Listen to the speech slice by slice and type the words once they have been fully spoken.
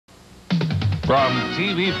From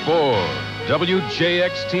TV4,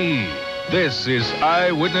 WJXT, this is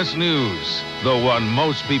Eyewitness News, the one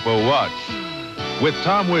most people watch. With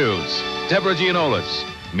Tom Wills, Deborah Gianoulis,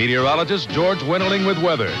 meteorologist George Wendeling with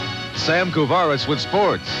weather, Sam Kuvaris with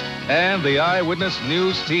sports, and the Eyewitness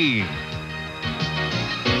News team.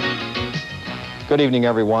 Good evening,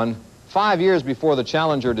 everyone. 5 years before the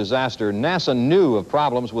Challenger disaster, NASA knew of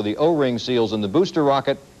problems with the O-ring seals in the booster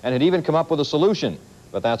rocket and had even come up with a solution.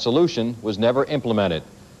 But that solution was never implemented.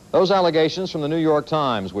 Those allegations from the New York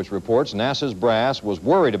Times, which reports NASA's brass was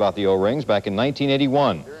worried about the O-rings back in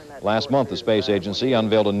 1981. Last month, the space agency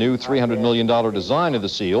unveiled a new $300 million design of the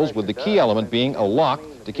seals, with the key element being a lock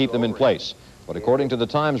to keep them in place. But according to the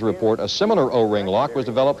Times report, a similar O-ring lock was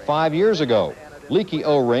developed 5 years ago. Leaky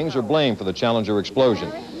O-rings are blamed for the Challenger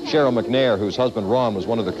explosion. Cheryl McNair, whose husband Ron was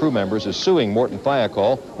one of the crew members, is suing Morton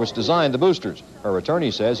Thiokol, which designed the boosters. Her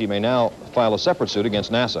attorney says he may now file a separate suit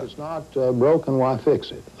against NASA. It's not broken, why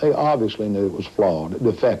fix it? They obviously knew it was flawed,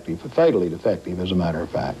 defective, fatally defective, as a matter of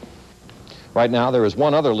fact. Right now, there is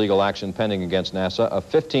one other legal action pending against NASA, a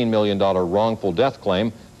 $15 million wrongful death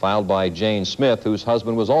claim filed by Jane Smith, whose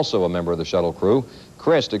husband was also a member of the shuttle crew.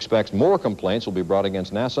 Christ expects more complaints will be brought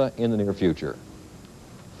against NASA in the near future.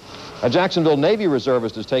 A Jacksonville Navy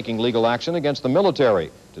reservist is taking legal action against the military.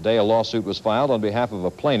 Today, a lawsuit was filed on behalf of a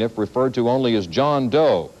plaintiff referred to only as John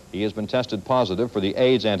Doe. He has been tested positive for the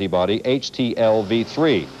AIDS antibody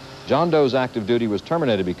HTLV3. John Doe's active duty was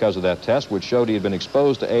terminated because of that test, which showed he had been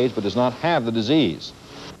exposed to AIDS but does not have the disease.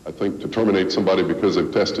 I think to terminate somebody because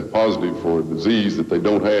they've tested positive for a disease that they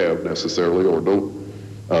don't have necessarily or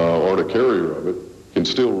aren't a carrier of it can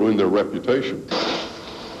still ruin their reputation.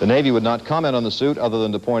 The Navy would not comment on the suit other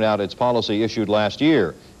than to point out its policy issued last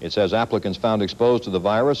year. It says applicants found exposed to the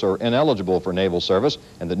virus are ineligible for naval service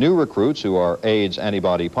and that new recruits who are AIDS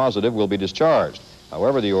antibody positive will be discharged.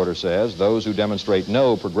 However, the order says those who demonstrate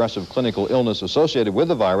no progressive clinical illness associated with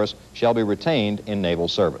the virus shall be retained in naval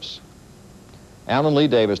service. Alan Lee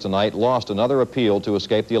Davis tonight lost another appeal to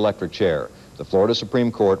escape the electric chair. The Florida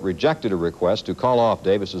Supreme Court rejected a request to call off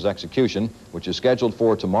Davis's execution, which is scheduled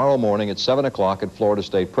for tomorrow morning at 7 o'clock at Florida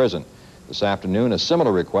State Prison. This afternoon, a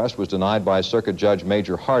similar request was denied by Circuit Judge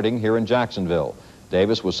Major Harding here in Jacksonville.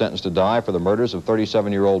 Davis was sentenced to die for the murders of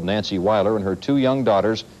 37-year-old Nancy Weiler and her two young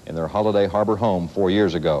daughters in their Holiday Harbor home 4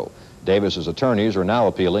 years ago. Davis's attorneys are now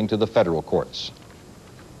appealing to the federal courts.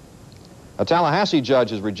 A Tallahassee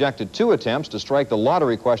judge has rejected 2 attempts to strike the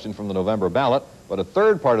lottery question from the November ballot, but a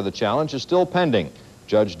third part of the challenge is still pending.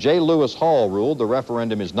 Judge J. Lewis Hall ruled the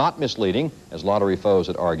referendum is not misleading, as lottery foes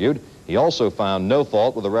had argued. He also found no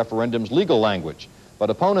fault with the referendum's legal language. But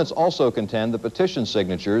opponents also contend the petition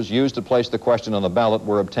signatures used to place the question on the ballot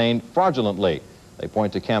were obtained fraudulently. They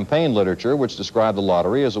point to campaign literature which described the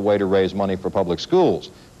lottery as a way to raise money for public schools.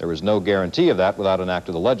 There is no guarantee of that without an act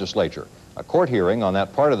of the legislature. A court hearing on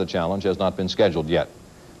that part of the challenge has not been scheduled yet.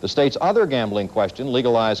 The state's other gambling question,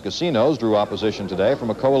 legalized casinos, drew opposition today from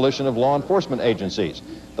a coalition of law enforcement agencies.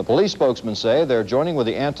 The police spokesmen say they're joining with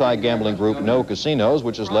the anti-gambling group No Casinos,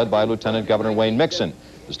 which is led by Lieutenant Governor Wayne Mixon.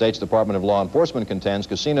 The state's Department of Law Enforcement contends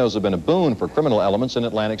casinos have been a boon for criminal elements in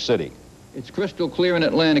Atlantic City. It's crystal clear in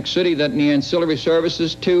Atlantic City that in the ancillary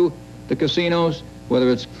services to the casinos, whether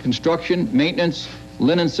it's construction, maintenance,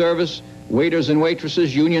 linen service, waiters and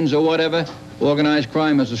waitresses, unions or whatever, organized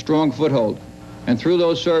crime has a strong foothold. And through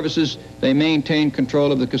those services, they maintain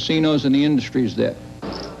control of the casinos and the industries there.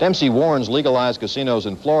 Dempsey warns legalized casinos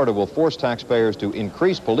in Florida will force taxpayers to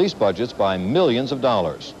increase police budgets by millions of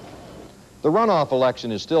dollars. The runoff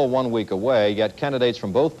election is still 1 week away, yet candidates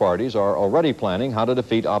from both parties are already planning how to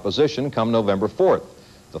defeat opposition come November 4th.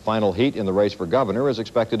 The final heat in the race for governor is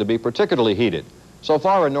expected to be particularly heated. So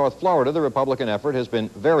far in North Florida, the Republican effort has been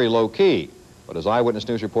very low-key. But as Eyewitness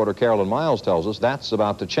News reporter Carolyn Miles tells us, that's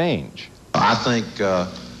about to change. I think,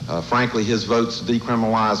 frankly, his votes to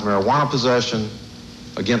decriminalize marijuana possession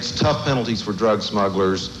against tough penalties for drug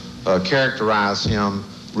smugglers characterize him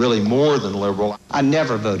really more than liberal. I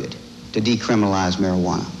never voted to decriminalize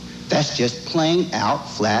marijuana. That's just plain out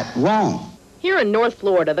flat wrong. Here in North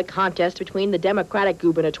Florida, the contest between the Democratic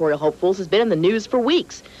gubernatorial hopefuls has been in the news for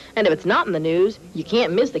weeks. And if it's not in the news, you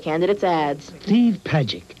can't miss the candidates' ads. Steve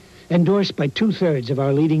Pajic, endorsed by 2/3 of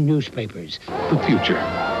our leading newspapers. The future.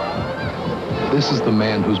 This is the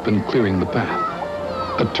man who's been clearing the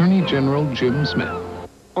path. Attorney General Jim Smith.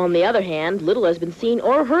 On the other hand, little has been seen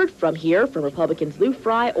or heard from here from Republicans Lou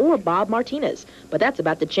Fry or Bob Martinez. But that's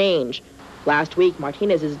about to change. Last week,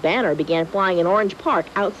 Martinez's banner began flying in Orange Park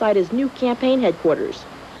outside his new campaign headquarters.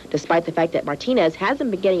 Despite the fact that Martinez hasn't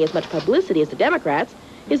been getting as much publicity as the Democrats,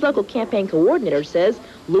 His local campaign coordinator says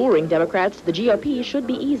luring Democrats to the GOP should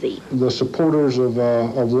be easy. The supporters of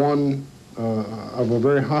a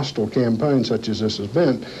very hostile campaign such as this has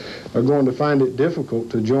been are going to find it difficult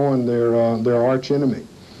to join their arch enemy.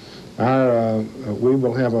 We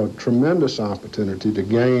will have a tremendous opportunity to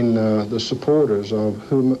gain the supporters of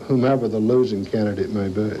whomever the losing candidate may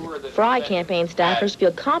be. Fry campaign staffers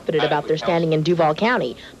feel confident about their standing in Duval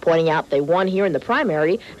County, pointing out they won here in the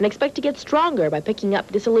primary and expect to get stronger by picking up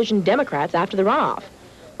disillusioned Democrats after the runoff.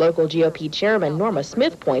 Local GOP chairman Norma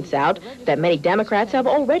Smith points out that many Democrats have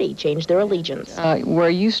already changed their allegiance. Where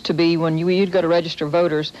it used to be when you'd go to register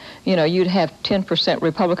voters, you'd have 10%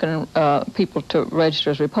 Republican people to register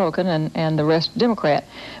as Republican and the rest Democrat.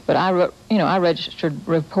 But I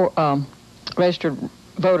registered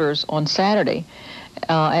voters on Saturday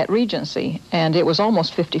at Regency, and it was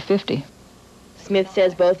almost 50-50. Smith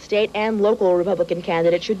says both state and local Republican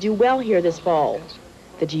candidates should do well here this fall.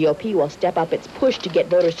 The GOP will step up its push to get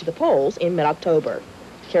voters to the polls in mid-October.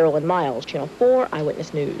 Carolyn Miles, Channel 4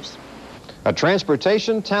 Eyewitness News. A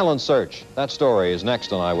transportation talent search. That story is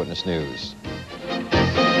next on Eyewitness News.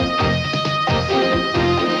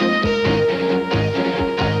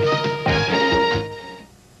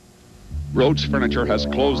 Rhodes Furniture has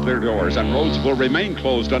closed their doors, and Rhodes will remain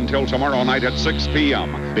closed until tomorrow night at 6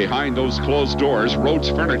 p.m. Behind those closed doors, Rhodes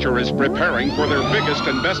Furniture is preparing for their biggest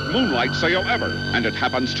and best moonlight sale ever. And it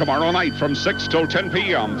happens tomorrow night from 6 till 10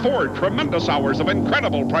 p.m. 4 tremendous hours of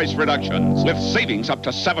incredible price reductions with savings up to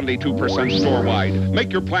 72% store-wide.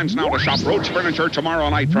 Make your plans now to shop Rhodes Furniture tomorrow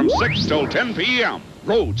night from 6 till 10 p.m.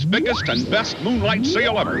 Rhodes' biggest and best moonlight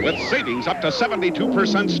sale ever with savings up to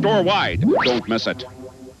 72% store-wide. Don't miss it.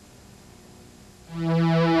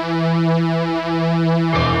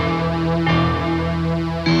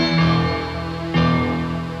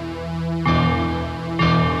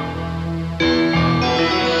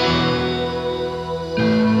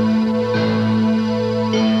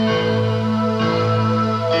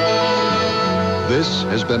 This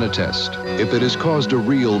has been a test. If it has caused a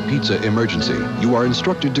real pizza emergency, you are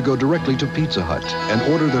instructed to go directly to Pizza Hut and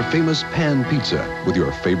order their famous pan pizza with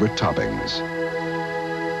your favorite toppings.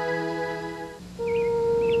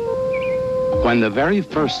 When the very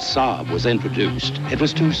first Saab was introduced, it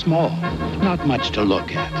was too small, not much to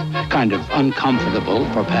look at, kind of uncomfortable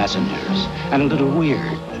for passengers, and a little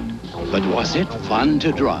weird. But was it fun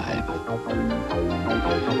to drive?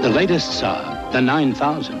 The latest Saab, the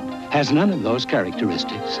 9000, has none of those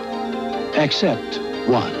characteristics, except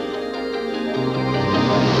one.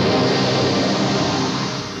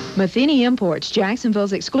 Matheny Imports,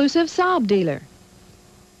 Jacksonville's exclusive Saab dealer.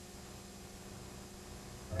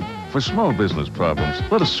 For small business problems,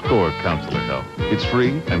 let a SCORE counselor help. It's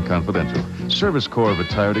free and confidential. Service Corps of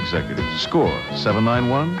Retired Executives. SCORE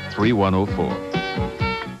 791-3104.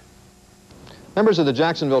 Members of the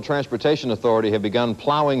Jacksonville Transportation Authority have begun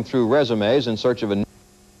plowing through resumes in search of a